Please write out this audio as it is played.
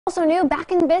Also new,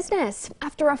 back in business.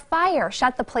 After a fire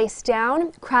shut the place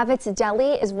down, Kravitz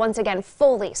Deli is once again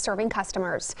fully serving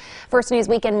customers. First News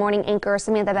Weekend morning anchor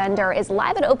Samantha Bender is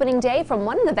live at opening day from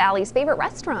one of the Valley's favorite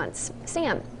restaurants.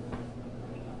 Sam.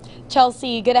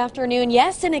 Chelsea, good afternoon.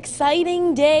 Yes, an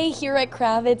exciting day here at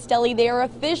Kravitz Deli. They are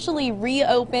officially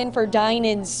reopened for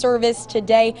dine-in service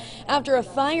today after a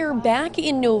fire back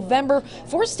in November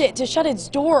forced it to shut its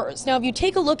doors. Now, if you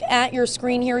take a look at your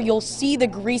screen here, you'll see the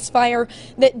grease fire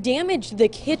that damaged the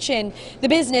kitchen. The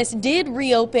business did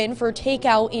reopen for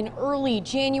takeout in early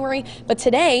January, but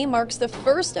today marks the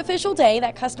first official day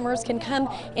that customers can come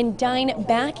and dine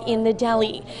back in the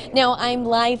deli. Now, I'm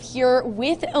live here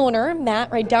with owner Matt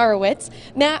Rydarowitz.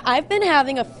 Matt, I've been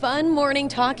having a fun morning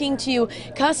talking to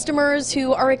customers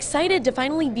who are excited to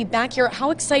finally be back here. How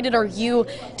excited are you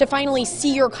to finally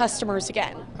see your customers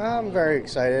again? I'm very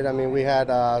excited. I mean, we had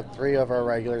 3 of our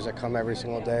regulars that come every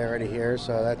single day already here,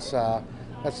 so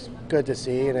that's good to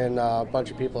see. And then a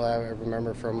bunch of people I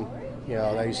remember from,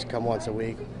 that used to come once a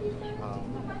week.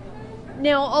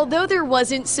 Now, although there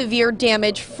wasn't severe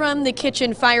damage from the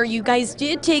kitchen fire, you guys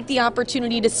did take the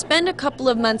opportunity to spend a couple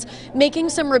of months making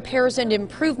some repairs and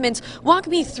improvements. Walk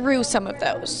me through some of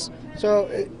those. So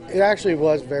it actually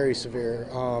was very severe.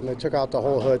 It took out the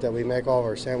whole hood that we make all of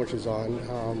our sandwiches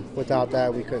on. Without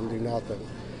that, we couldn't do nothing.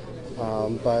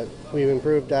 But we've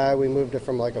improved that. We moved it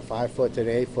from like a 5-foot to an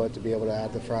 8-foot to be able to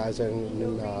add the fries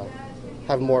and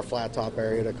have more flat top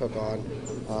area to cook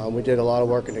on. We did a lot of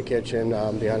work in the kitchen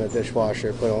behind the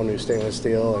dishwasher, put on new stainless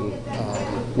steel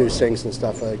and new sinks and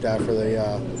stuff like that for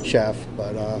the chef.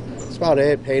 But that's about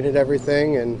it. Painted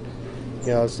everything and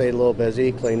stayed a little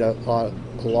busy, cleaned up a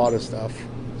lot of stuff.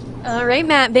 All right,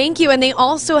 Matt, thank you. And they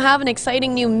also have an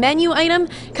exciting new menu item.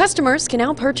 Customers can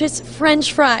now purchase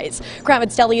French fries.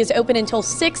 Kravitz Deli is open until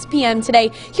 6 p.m. today.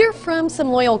 Hear from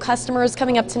some loyal customers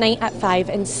coming up tonight at 5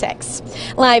 and 6.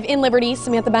 Live in Liberty,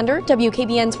 Samantha Bender,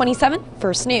 WKBN 27,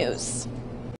 First News.